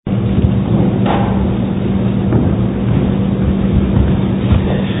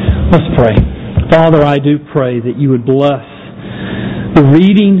Let's pray. Father, I do pray that you would bless the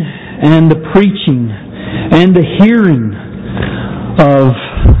reading and the preaching and the hearing of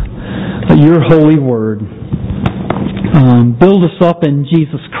your holy word. Build us up in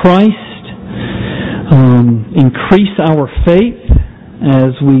Jesus Christ. Increase our faith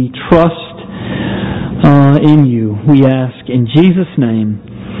as we trust in you. We ask in Jesus' name,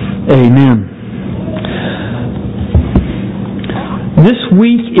 amen. This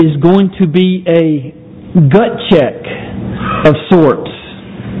week is going to be a gut check of sorts.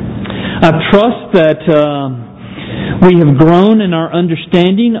 I trust that we have grown in our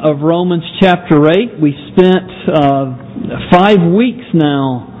understanding of Romans chapter 8. We spent 5 weeks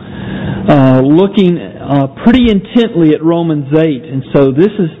now looking pretty intently at Romans 8. And so this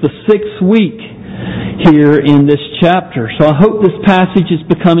is the 6th week here in this chapter. So I hope this passage is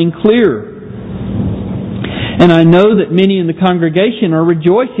becoming clearer. And I know that many in the congregation are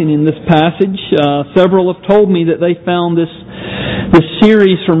rejoicing in this passage. Several have told me that they found this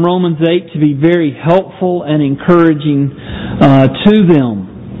series from Romans 8 to be very helpful and encouraging to them.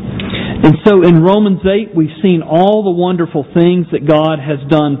 And so in Romans 8 we've seen all the wonderful things that God has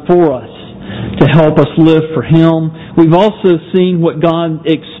done for us to help us live for Him. We've also seen what God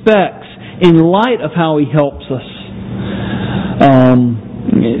expects in light of how He helps us.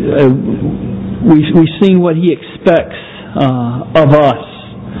 We've seen what He expects of us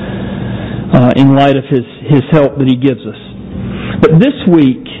in light of His help that He gives us. But this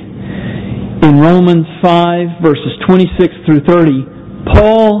week, in Romans 5, verses 26 through 30,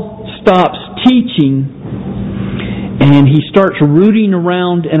 Paul stops teaching and he starts rooting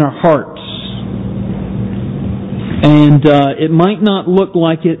around in our hearts. And it might not look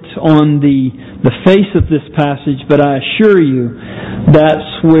like it on the face of this passage, but I assure you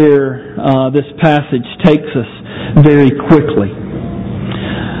that's where this passage takes us very quickly.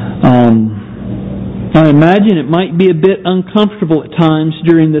 I imagine it might be a bit uncomfortable at times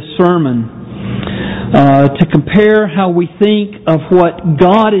during this sermon to compare how we think of what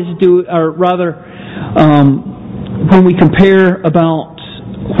God is doing, or rather, when we compare about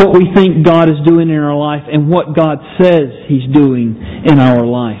what we think God is doing in our life and what God says He's doing in our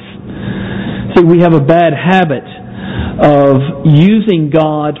life. See, we have a bad habit of using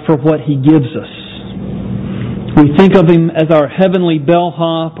God for what He gives us. We think of Him as our heavenly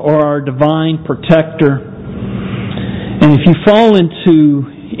bellhop or our divine protector. And if you fall into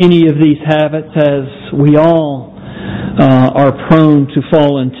any of these habits, as we all are prone to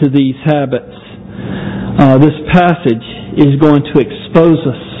fall into these habits, this passage is going to expose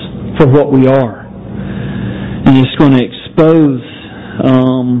us for what we are. And it's going to expose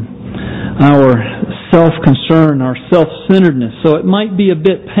our self-concern, our self-centeredness. So it might be a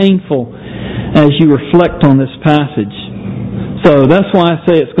bit painful as you reflect on this passage. So that's why I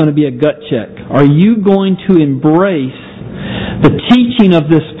say it's going to be a gut check. Are you going to embrace the teaching of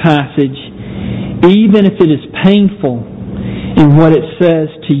this passage, even if it is painful in what it says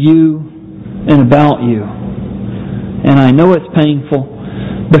to you and about you? And I know it's painful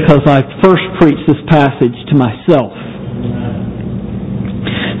because I first preached this passage to myself.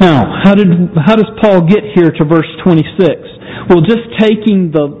 Now, how does Paul get here to verse 26? Well, just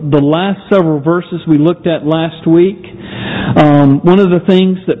taking the last several verses we looked at last week, one of the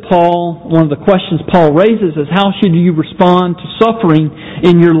questions Paul raises is, how should you respond to suffering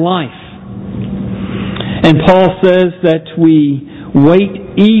in your life? And Paul says that we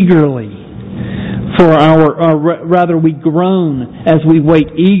wait eagerly we groan as we wait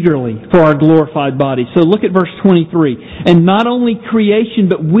eagerly for our glorified body. So look at verse 23. And not only creation,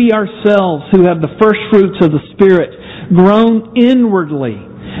 but we ourselves who have the first fruits of the Spirit groan inwardly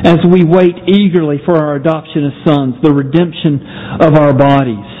as we wait eagerly for our adoption as sons, the redemption of our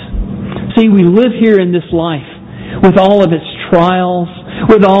bodies. See, we live here in this life with all of its trials,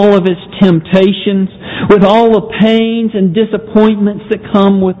 with all of its temptations, with all the pains and disappointments that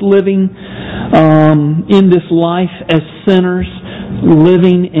come with living in this life as sinners,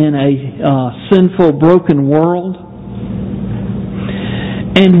 living in a sinful, broken world.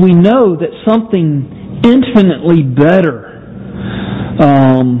 And we know that something infinitely better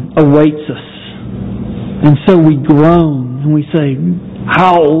awaits us. And so we groan and we say,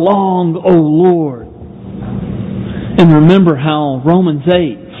 "How long, O Lord?" And remember how Romans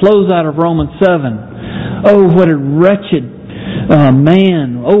 8 flows out of Romans 7. Oh, what a wretched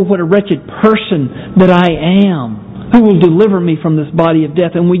man. Oh, what a wretched person that I am. Who will deliver me from this body of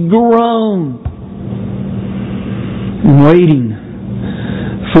death? And we groan, waiting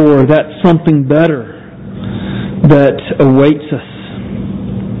for that something better that awaits us.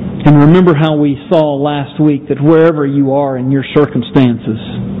 And remember how we saw last week that wherever you are in your circumstances,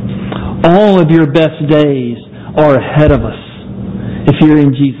 All of your best days are ahead of us if you're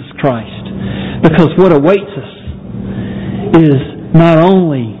in Jesus Christ. Because what awaits us is not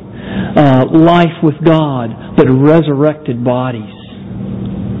only life with God, but resurrected bodies.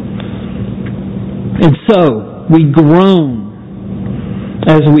 And so, we groan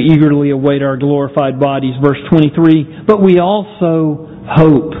as we eagerly await our glorified bodies, verse 23, but we also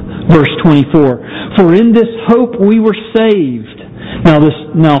hope, verse 24. For in this hope we were saved.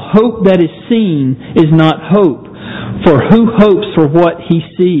 Now hope that is seen is not hope, for who hopes for what he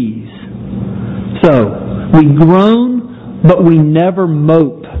sees? So, we groan, but we never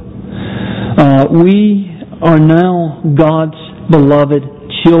mope. We are now God's beloved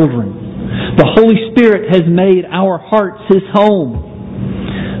children. The Holy Spirit has made our hearts His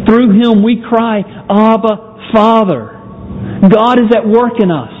home. Through Him we cry, Abba, Father. God is at work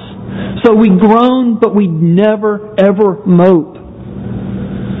in us. So we groan, but we never, ever mope.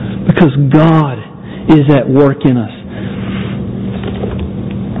 Because God is at work in us.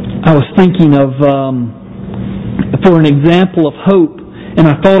 I was thinking of, for an example of hope, and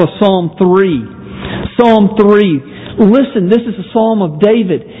I thought of Psalm 3. Psalm 3. Listen, this is a Psalm of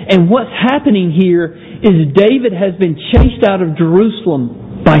David. And what's happening here is David has been chased out of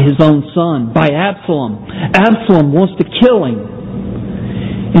Jerusalem by his own son, by Absalom. Absalom wants to kill him.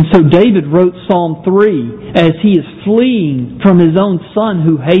 And so David wrote Psalm 3 as he is fleeing from his own son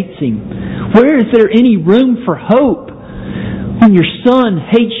who hates him. Where is there any room for hope when your son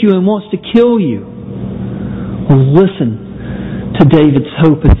hates you and wants to kill you? Well, listen to David's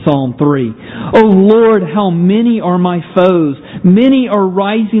hope in Psalm 3. O Lord, how many are my foes? Many are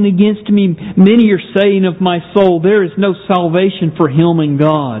rising against me. Many are saying of my soul, there is no salvation for him in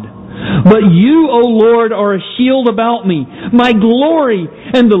God. But you, O Lord, are a shield about me, my glory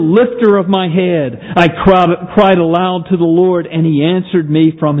and the lifter of my head. I cried aloud to the Lord, and He answered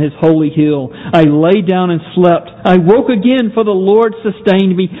me from His holy hill. I lay down and slept. I woke again, for the Lord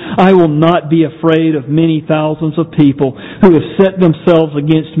sustained me. I will not be afraid of many thousands of people who have set themselves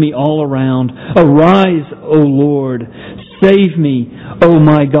against me all around. Arise, O Lord. Save me, O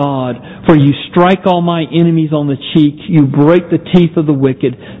my God, for you strike all my enemies on the cheek. You break the teeth of the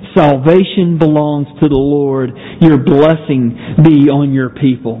wicked. Salvation belongs to the Lord. Your blessing be on your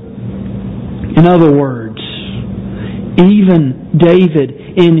people. In other words, even David,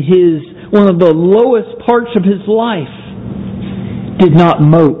 in one of the lowest parts of his life, did not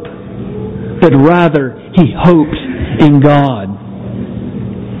mope, but rather he hoped in God.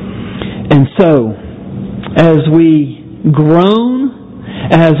 And so, as we groan,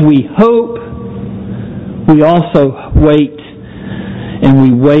 as we hope, we also wait, and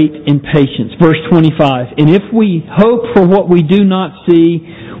we wait in patience. Verse 25, and if we hope for what we do not see,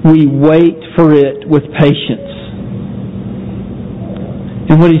 we wait for it with patience.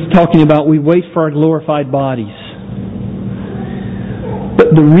 And what he's talking about, we wait for our glorified bodies.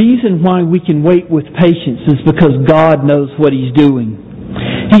 But the reason why we can wait with patience is because God knows what He's doing.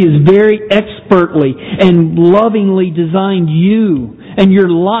 He has very expertly and lovingly designed you and your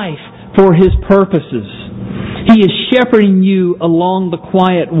life for His purposes. He is shepherding you along the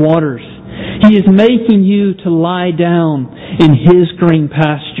quiet waters. He is making you to lie down in His green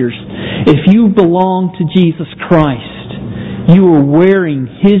pastures. If you belong to Jesus Christ, you are wearing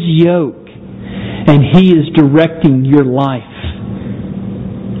His yoke, and He is directing your life.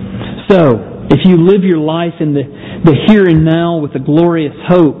 So, if you live your life in the here and now with a glorious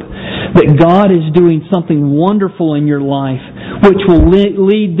hope that God is doing something wonderful in your life, which will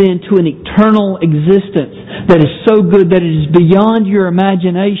lead then to an eternal existence that is so good that it is beyond your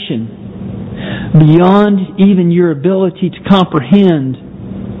imagination, beyond even your ability to comprehend,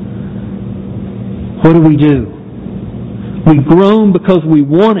 what do? We groan because we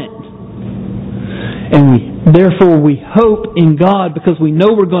want it. And therefore we hope in God because we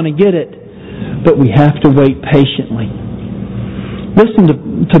know we're going to get it, but we have to wait patiently. Listen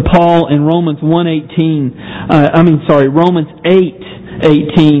to Paul in Romans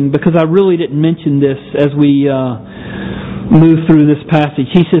 8:18, because I really didn't mention this as we move through this passage.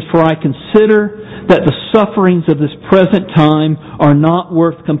 He says, for I consider that the sufferings of this present time are not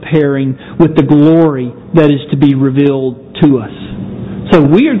worth comparing with the glory that is to be revealed to us. So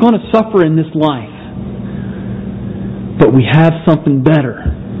we are going to suffer in this life, but we have something better.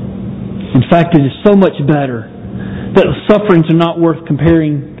 In fact, it is so much better that the sufferings are not worth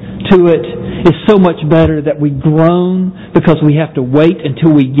comparing to it. It's so much better that we groan because we have to wait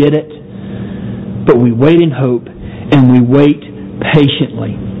until we get it. But we wait in hope and we wait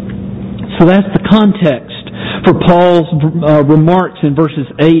patiently. So that's the context for Paul's remarks in verses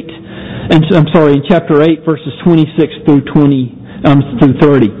 8 in chapter 8, verses 26 through 30.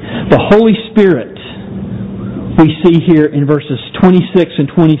 The Holy Spirit, we see here in verses 26 and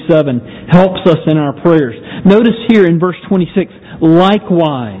 27, helps us in our prayers. Notice here in verse 26,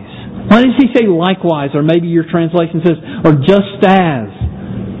 likewise. Why does he say likewise? Or maybe your translation says, or just as.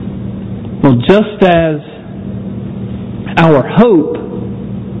 Well, just as our hope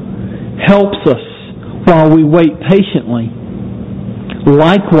helps us while we wait patiently,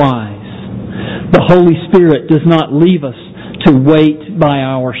 likewise, the Holy Spirit does not leave us to wait by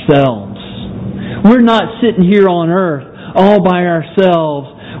ourselves. We're not sitting here on earth all by ourselves,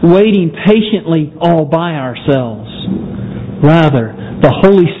 waiting patiently all by ourselves. Rather, the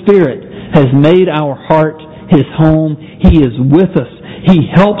Holy Spirit has made our heart His home. He is with us. He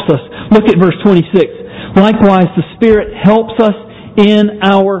helps us. Look at verse 26. Likewise, the Spirit helps us in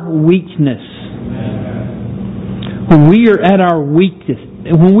our weakness. When we are at our weakest,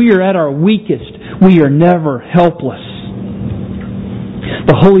 we are never helpless.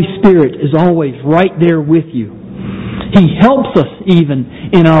 The Holy Spirit is always right there with you. He helps us even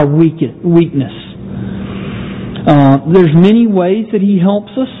in our weakness. There's many ways that He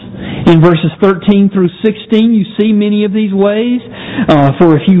helps us. In verses 13 through 16, you see many of these ways.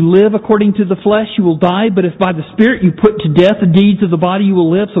 For if you live according to the flesh, you will die. But if by the Spirit you put to death the deeds of the body, you will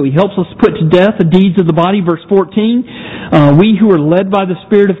live. So He helps us put to death the deeds of the body. Verse 14, we who are led by the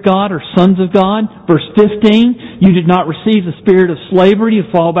Spirit of God are sons of God. Verse 15, you did not receive the spirit of slavery to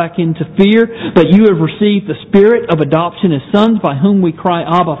fall back into fear, but you have received the Spirit of adoption as sons, by whom we cry,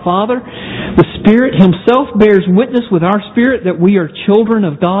 Abba, Father. The Spirit Himself bears witness with our spirit that we are children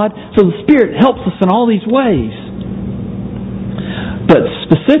of God. So the Spirit helps us in all these ways. But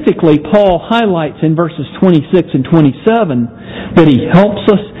specifically, Paul highlights in verses 26 and 27 that he helps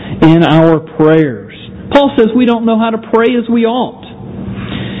us in our prayers. Paul says we don't know how to pray as we ought.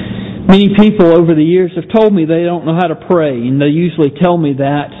 Many people over the years have told me they don't know how to pray, and they usually tell me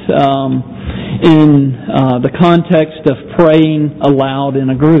that in the context of praying aloud in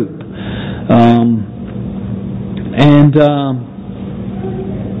a group.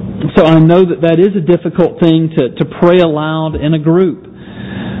 So I know that is a difficult thing to pray aloud in a group.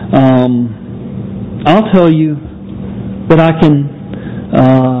 I'll tell you that I can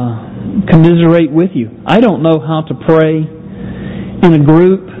commiserate with you. I don't know how to pray in a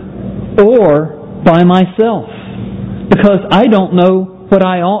group or by myself because I don't know what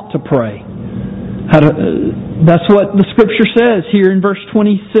I ought to pray. That's what the Scripture says here in verse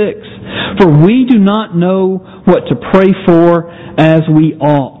 26. For we do not know what to pray for as we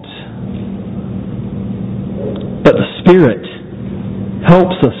ought. But the Spirit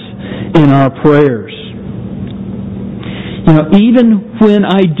helps us in our prayers. You know, even when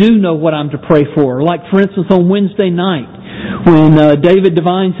I do know what I'm to pray for, like for instance on Wednesday night, when David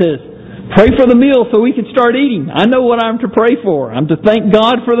Devine says, pray for the meal so we can start eating. I know what I'm to pray for. I'm to thank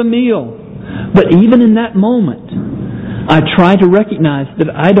God for the meal. But even in that moment, I try to recognize that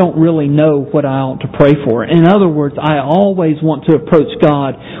I don't really know what I ought to pray for. In other words, I always want to approach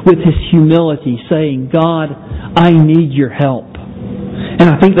God with His humility, saying, God, I need your help. And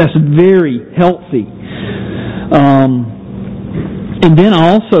I think that's very healthy. And then I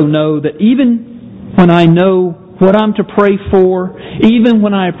also know that even when I know what I'm to pray for, even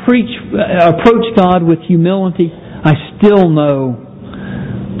when I approach God with humility, I still know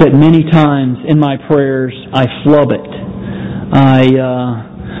that many times in my prayers I flub it.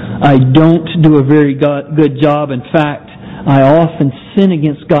 I don't do a very good job. In fact, I often sin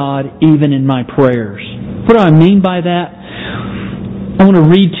against God even in my prayers. What do I mean by that? I want to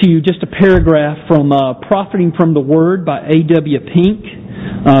read to you just a paragraph from Profiting from the Word by A.W. Pink.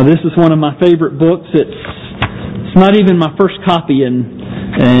 This is one of my favorite books. It's not even my first copy,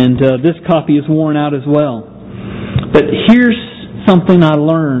 and this copy is worn out as well. But here's something I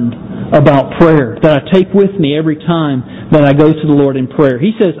learned about prayer that I take with me every time that I go to the Lord in prayer.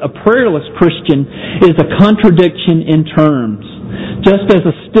 He says, a prayerless Christian is a contradiction in terms. Just as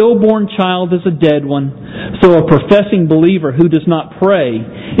a stillborn child is a dead one, so a professing believer who does not pray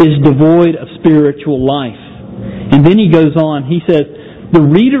is devoid of spiritual life. And then he goes on, he says, the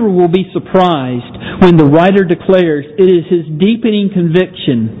reader will be surprised when the writer declares it is his deepening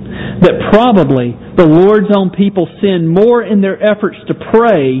conviction that probably the Lord's own people sin more in their efforts to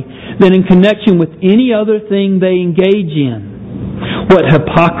pray than in connection with any other thing they engage in. What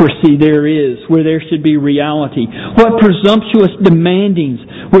hypocrisy there is where there should be reality. What presumptuous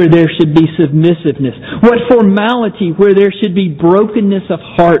demandings where there should be submissiveness. What formality where there should be brokenness of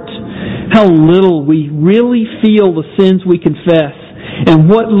heart. How little we really feel the sins we confess, and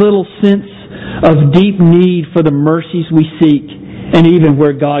what little sense of deep need for the mercies we seek, And even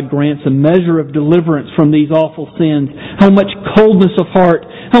where God grants a measure of deliverance from these awful sins, how much coldness of heart,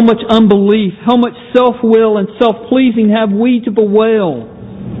 how much unbelief, how much self-will and self-pleasing have we to bewail?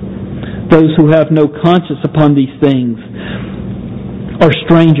 Those who have no conscience upon these things are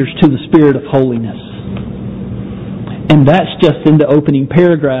strangers to the Spirit of holiness. And that's just in the opening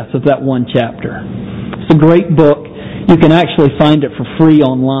paragraphs of that one chapter. It's a great book. You can actually find it for free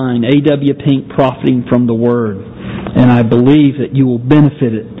online, A.W. Pink, Profiting from the Word. And I believe that you will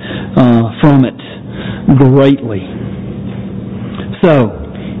benefit from it greatly. So,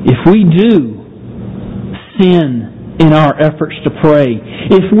 if we do sin in our efforts to pray,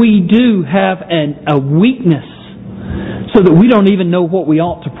 if we do have a weakness so that we don't even know what we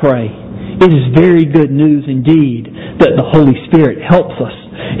ought to pray, it is very good news indeed that the Holy Spirit helps us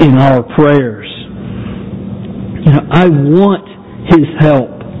in our prayers. I want His help.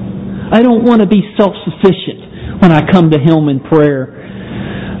 I don't want to be self-sufficient when I come to Him in prayer.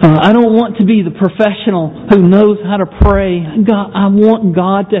 I don't want to be the professional who knows how to pray. I want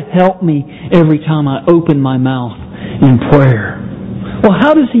God to help me every time I open my mouth in prayer. Well,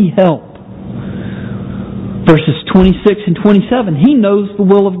 how does He help? Verses 26 and 27, He knows the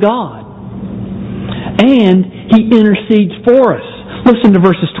will of God. And He intercedes for us. Listen to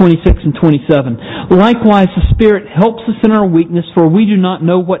verses 26 and 27. Likewise, the Spirit helps us in our weakness, for we do not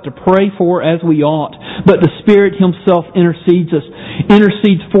know what to pray for as we ought, but the Spirit Himself intercedes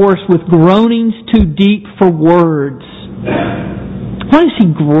for us with groanings too deep for words. Why does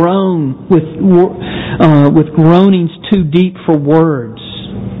He groan with groanings too deep for words?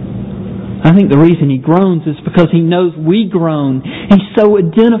 I think the reason He groans is because He knows we groan. He so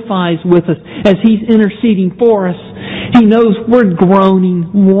identifies with us as He's interceding for us. He knows we're groaning,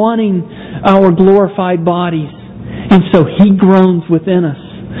 wanting our glorified bodies. And so He groans within us,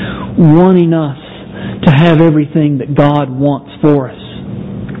 wanting us to have everything that God wants for us.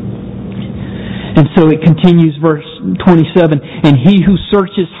 And so it continues, verse 27, and He who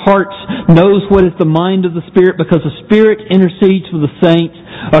searches hearts knows what is the mind of the Spirit, because the Spirit intercedes for the saints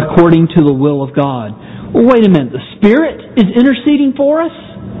according to the will of God. Well, wait a minute, the Spirit is interceding for us?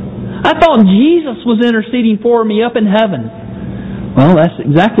 I thought Jesus was interceding for me up in heaven. Well, that's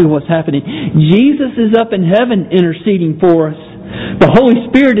exactly what's happening. Jesus is up in heaven interceding for us. The Holy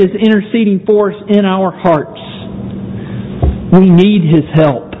Spirit is interceding for us in our hearts. We need His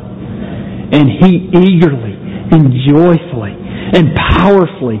help. And He eagerly and joyfully and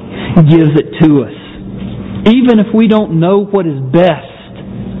powerfully gives it to us. Even if we don't know what is best,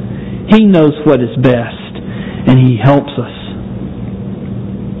 He knows what is best, and He helps us.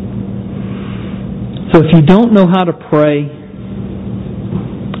 So if you don't know how to pray,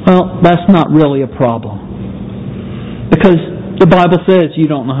 well, that's not really a problem. Because the Bible says you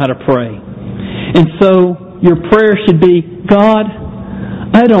don't know how to pray. And so your prayer should be, God,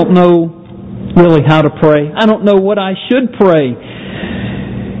 I don't know really how to pray. I don't know what I should pray.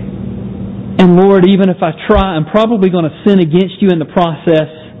 And Lord, even if I try, I'm probably going to sin against You in the process.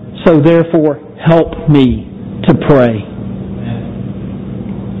 So therefore, help me to pray.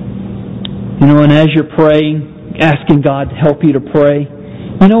 And as you're praying, asking God to help you to pray,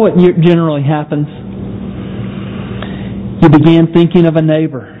 you know what generally happens? You begin thinking of a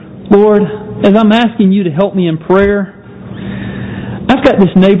neighbor. Lord, as I'm asking You to help me in prayer, I've got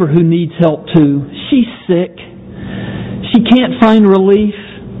this neighbor who needs help too. She's sick. She can't find relief.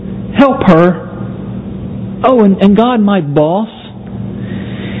 Help her. Oh, and God, my boss,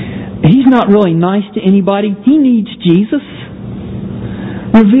 he's not really nice to anybody. He needs Jesus.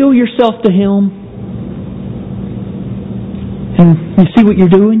 Reveal Yourself to him. And you see what you're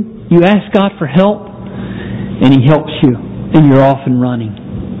doing? You ask God for help, and He helps you, and you're off and running.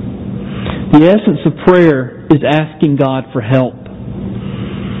 The essence of prayer is asking God for help.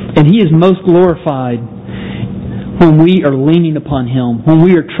 And He is most glorified when we are leaning upon Him, when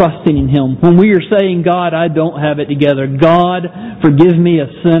we are trusting in Him, when we are saying, God, I don't have it together. God, forgive me, a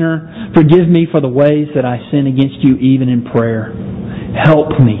sinner. Forgive me for the ways that I sin against You even in prayer.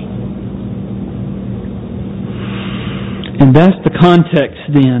 Help me. And that's the context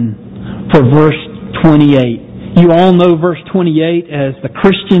then for verse 28. You all know verse 28 as the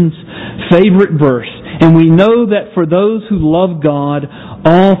Christian's favorite verse. And we know that for those who love God,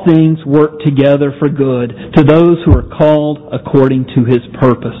 all things work together for good to those who are called according to His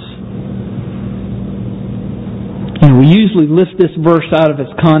purpose. And we usually lift this verse out of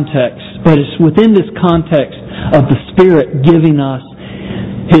its context, but it's within this context of the Spirit giving us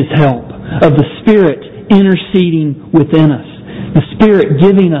His help, of the Spirit interceding within us, the Spirit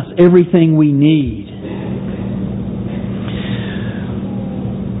giving us everything we need.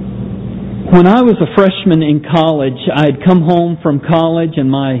 When I was a freshman in college, I had come home from college, and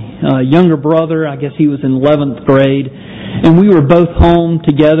my younger brother, I guess he was in 11th grade, and we were both home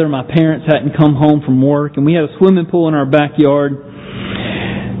together. My parents hadn't come home from work, and we had a swimming pool in our backyard.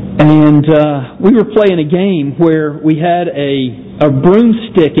 And we were playing a game where we had a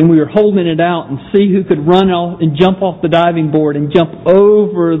broomstick, and we were holding it out and see who could run off and jump off the diving board and jump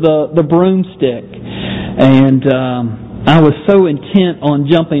over the broomstick. And I was so intent on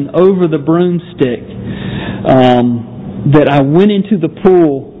jumping over the broomstick that I went into the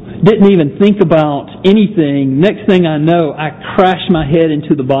pool, didn't even think about anything. Next thing I know, I crashed my head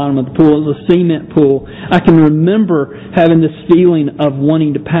into the bottom of the pool. It was a cement pool. I can remember having this feeling of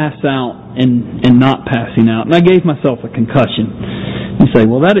wanting to pass out and not passing out. And I gave myself a concussion. You say,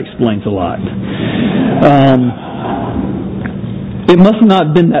 well, that explains a lot. It must not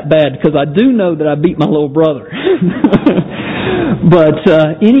have been that bad, because I do know that I beat my little brother. But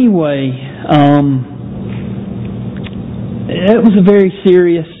anyway, it was a very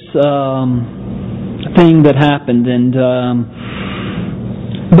serious thing that happened. And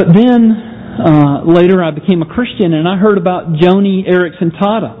but then later I became a Christian, and I heard about Joni Eareckson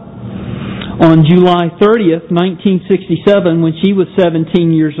Tada. On July 30th, 1967, when she was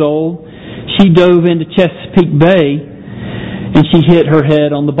 17 years old, she dove into Chesapeake Bay, and she hit her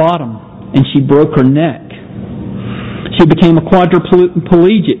head on the bottom, and she broke her neck. She became a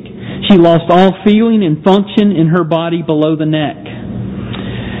quadriplegic. She lost all feeling and function in her body below the neck.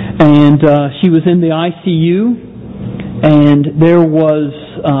 And she was in the ICU, and there was,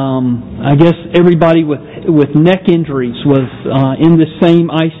 I guess everybody with neck injuries was in the same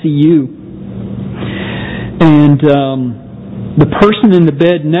ICU. And the person in the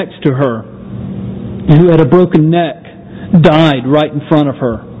bed next to her, who had a broken neck, died right in front of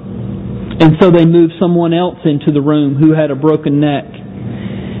her. And so they moved someone else into the room who had a broken neck,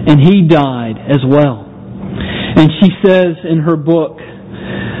 and he died as well. And she says in her book,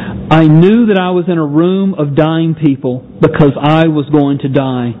 I knew that I was in a room of dying people because I was going to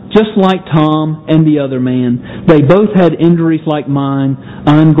die, just like Tom and the other man. They both had injuries like mine.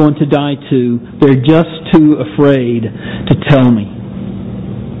 I'm going to die too. They're just too afraid to tell me.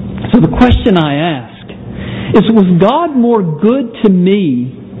 So the question I ask is, was God more good to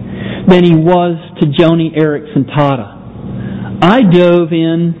me than He was to Joni Eareckson Tada? I dove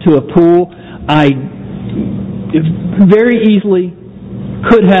into a pool. I very easily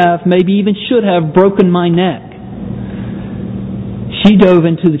could have, maybe even should have, broken my neck. She dove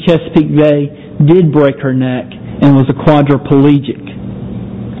into the Chesapeake Bay, did break her neck, and was a quadriplegic.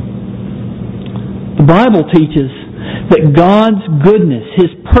 The Bible teaches that God's goodness,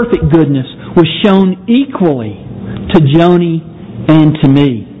 His perfect goodness, was shown equally to Joni and to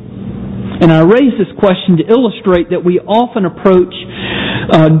me. And I raise this question to illustrate that we often approach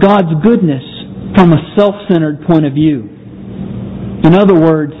God's goodness from a self-centered point of view. In other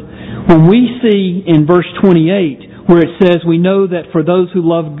words, when we see in verse 28 where it says, we know that for those who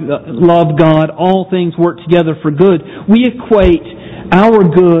love God, all things work together for good, we equate our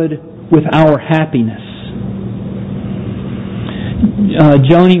good with our happiness.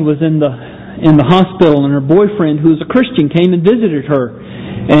 Joni was in the hospital, and her boyfriend, who was a Christian, came and visited her.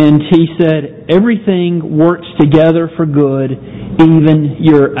 And he said, everything works together for good, even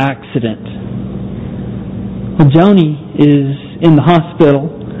your accident. Well, Joni is in the hospital,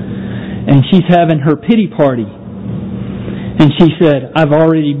 and she's having her pity party. And she said, I've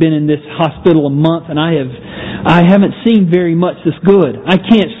already been in this hospital a month, and I haven't seen very much that's good. I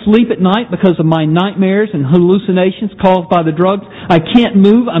can't sleep at night because of my nightmares and hallucinations caused by the drugs. I can't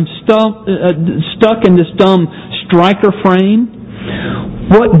move. I'm stuck in this dumb striker frame.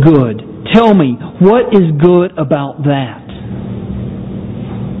 What good? Tell me, what is good about that?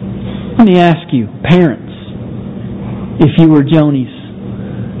 Let me ask you, parents, if you were Joni's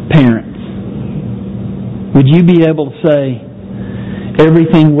parents, would you be able to say,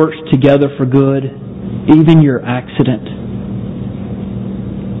 everything works together for good, even your accident?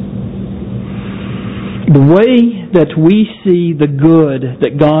 The way that we see the good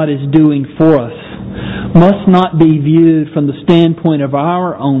that God is doing for us must not be viewed from the standpoint of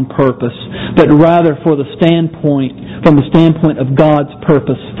our own purpose, but rather from the standpoint of God's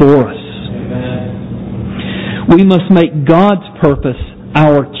purpose for us. Amen. We must make God's purpose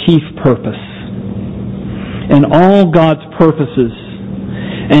our chief purpose. And all God's purposes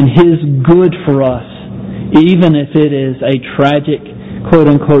and His good for us, even if it is a tragic,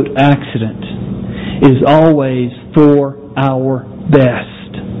 quote-unquote, accident, is always for our best.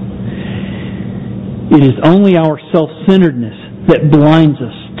 It is only our self-centeredness that blinds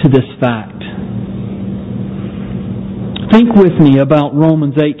us to this fact. Think with me about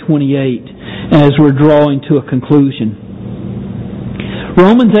Romans 8:28. as we're drawing to a conclusion.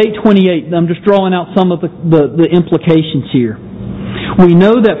 Romans 8:28, I'm just drawing out some of the implications here. We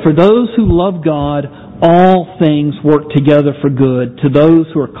know that for those who love God, all things work together for good to those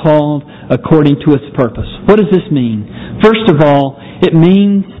who are called according to His purpose. What does this mean? First of all, it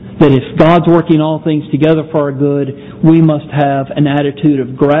means that if God's working all things together for our good, we must have an attitude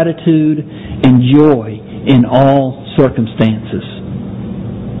of gratitude and joy in all circumstances.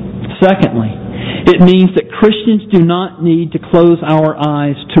 Secondly, it means that Christians do not need to close our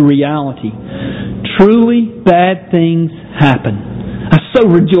eyes to reality. Truly bad things happen. I so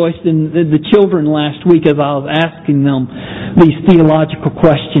rejoiced in the children last week as I was asking them these theological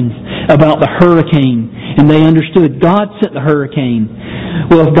questions about the hurricane. And they understood God sent the hurricane.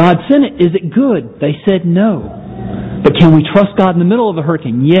 Well, if God sent it, is it good? They said no. But can we trust God in the middle of the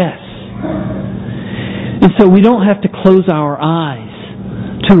hurricane? Yes. And so we don't have to close our eyes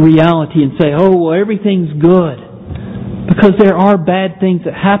to reality and say, oh, well, everything's good. Because there are bad things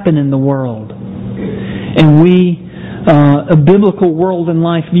that happen in the world. And a biblical world and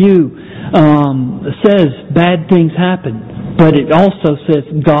life view says bad things happen. But it also says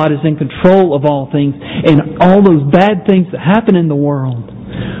God is in control of all things. And all those bad things that happen in the world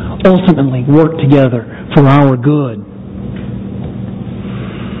ultimately work together for our good.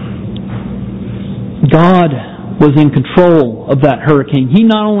 God was in control of that hurricane. He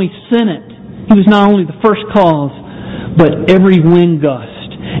not only sent it, He was not only the first cause, but every wind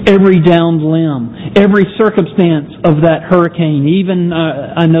gust, every downed limb, every circumstance of that hurricane. Even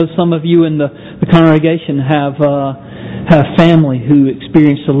I know some of you in the congregation have family who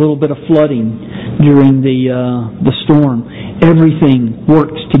experienced a little bit of flooding during the storm. Everything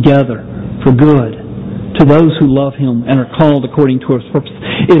works together for good to those who love Him and are called according to His purpose.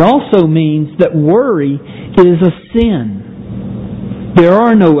 It also means that worry is a sin. There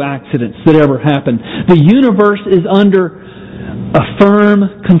are no accidents that ever happen. The universe is under a firm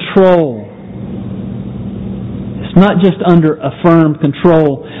control. It's not just under a firm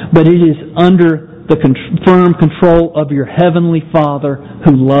control, but it is under the firm control of your Heavenly Father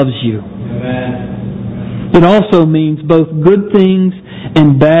who loves you. Amen. It also means both good things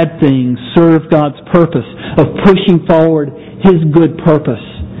and bad things serve God's purpose of pushing forward His good purpose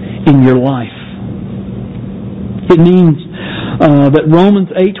in your life. It means that Romans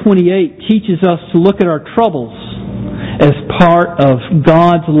 8:28 teaches us to look at our troubles as part of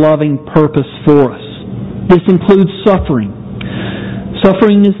God's loving purpose for us. This includes suffering.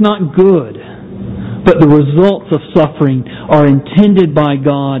 Suffering is not good, but the results of suffering are intended by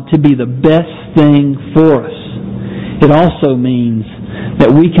God to be the best thing for us. It also means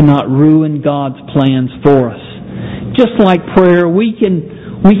that we cannot ruin God's plans for us. Just like prayer, we can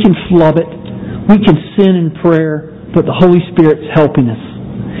flub it. We can sin in prayer, but the Holy Spirit's helping us.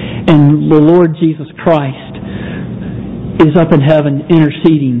 And the Lord Jesus Christ is up in heaven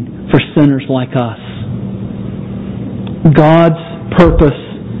interceding for sinners like us. God's purpose,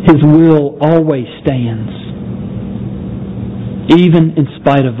 His will always stands, even in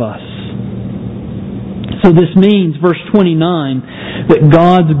spite of us. So this means, verse 29, that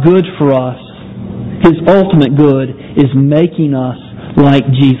God's good for us, His ultimate good, is making us like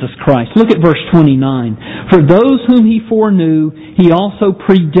Jesus Christ. Look at verse 29. For those whom He foreknew, He also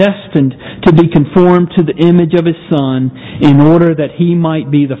predestined to be conformed to the image of His Son, in order that He might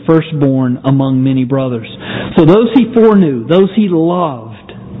be the firstborn among many brothers. So those He foreknew, those He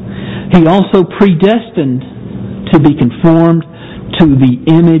loved, He also predestined to be conformed to the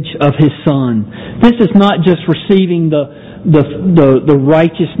image of His Son. This is not just receiving the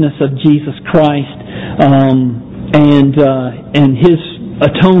righteousness of Jesus Christ and His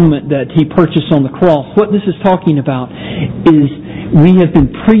atonement that He purchased on the cross. What this is talking about is we have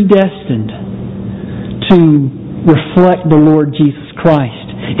been predestined to reflect the Lord Jesus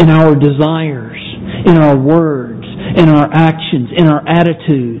Christ in our desires, in our words, in our actions, in our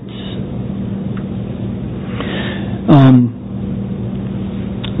attitudes.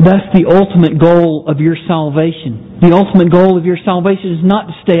 That's the ultimate goal of your salvation. The ultimate goal of your salvation is not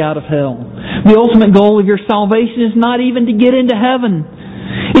to stay out of hell. The ultimate goal of your salvation is not even to get into heaven.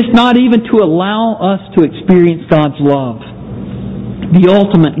 It's not even to allow us to experience God's love. The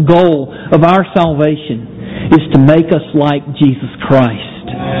ultimate goal of our salvation is to make us like Jesus Christ.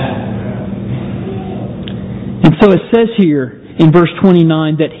 And so it says here in verse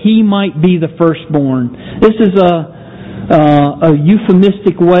 29 that He might be the firstborn. This is a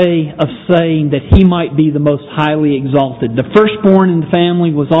euphemistic way of saying that He might be the most highly exalted. The firstborn in the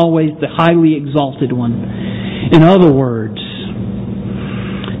family was always the highly exalted one. In other words,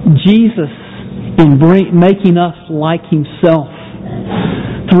 Jesus, in making us like Himself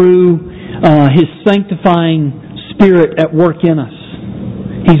through His sanctifying Spirit at work in us.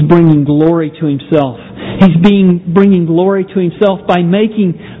 He's bringing glory to Himself. He's bringing glory to Himself by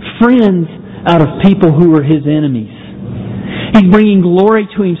making friends out of people who are His enemies. He's bringing glory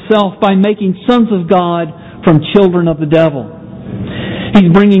to Himself by making sons of God from children of the devil.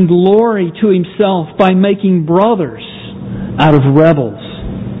 He's bringing glory to Himself by making brothers out of rebels.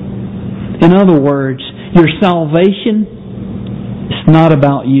 In other words, your salvation is not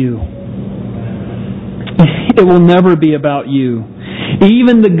about you. It will never be about you.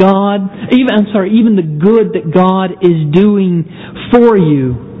 Even the good that God is doing for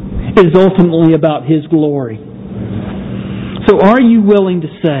you is ultimately about His glory. So are you willing to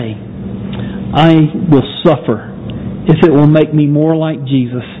say, I will suffer if it will make me more like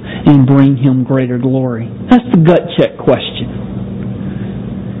Jesus and bring Him greater glory? That's the gut check question.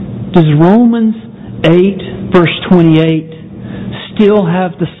 Does Romans 8 verse 28 still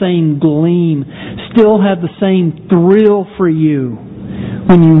have the same gleam, still have the same thrill for you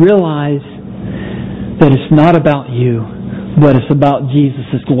when you realize that it's not about you, but it's about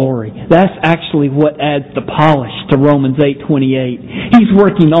Jesus' glory? That's actually what adds the polish to Romans 8:28. He's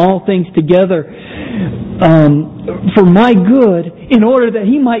working all things together for my good in order that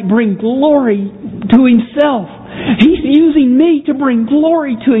He might bring glory to Himself. He's using me to bring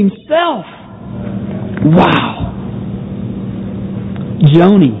glory to Himself. Wow.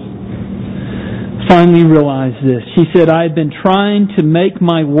 Joni finally realized this. She said, I've been trying to make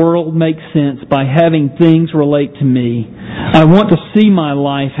my world make sense by having things relate to me. I want to see my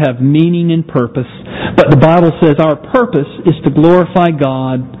life have meaning and purpose, but the Bible says our purpose is to glorify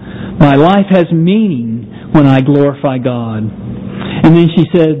God. My life has meaning when I glorify God. And then she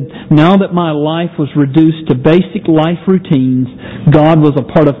said, now that my life was reduced to basic life routines, God was a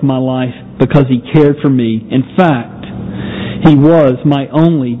part of my life because He cared for me. In fact, He was my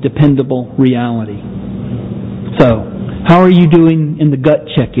only dependable reality. So, how are you doing in the gut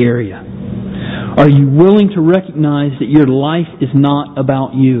check area? Are you willing to recognize that your life is not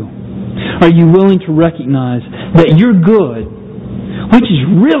about you? Are you willing to recognize that your good, which is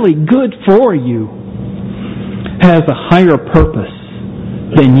really good for you, has a higher purpose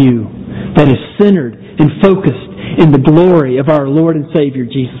than you, that is centered and focused in the glory of our Lord and Savior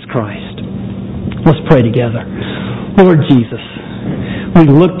Jesus Christ? Let's pray together. Lord Jesus, we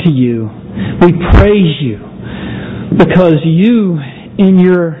look to You. We praise You because You, in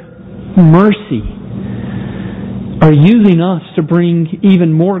Your mercy, are using us to bring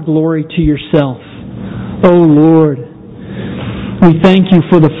even more glory to Yourself. Oh Lord, we thank You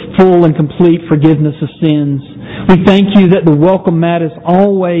for the full and complete forgiveness of sins. We thank You that the welcome mat is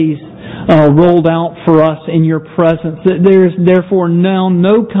always rolled out for us in Your presence, that there is therefore now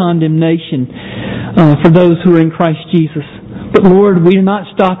no condemnation for those who are in Christ Jesus. But Lord, we are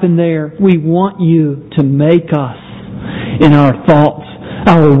not stopping there. We want You to make us, in our thoughts,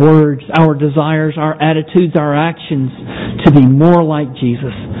 our words, our desires, our attitudes, our actions, to be more like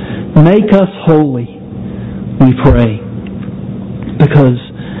Jesus. Make us holy, we pray. Because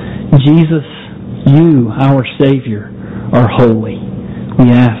Jesus, You, our Savior, are holy.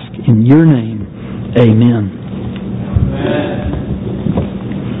 We ask in Your name, amen.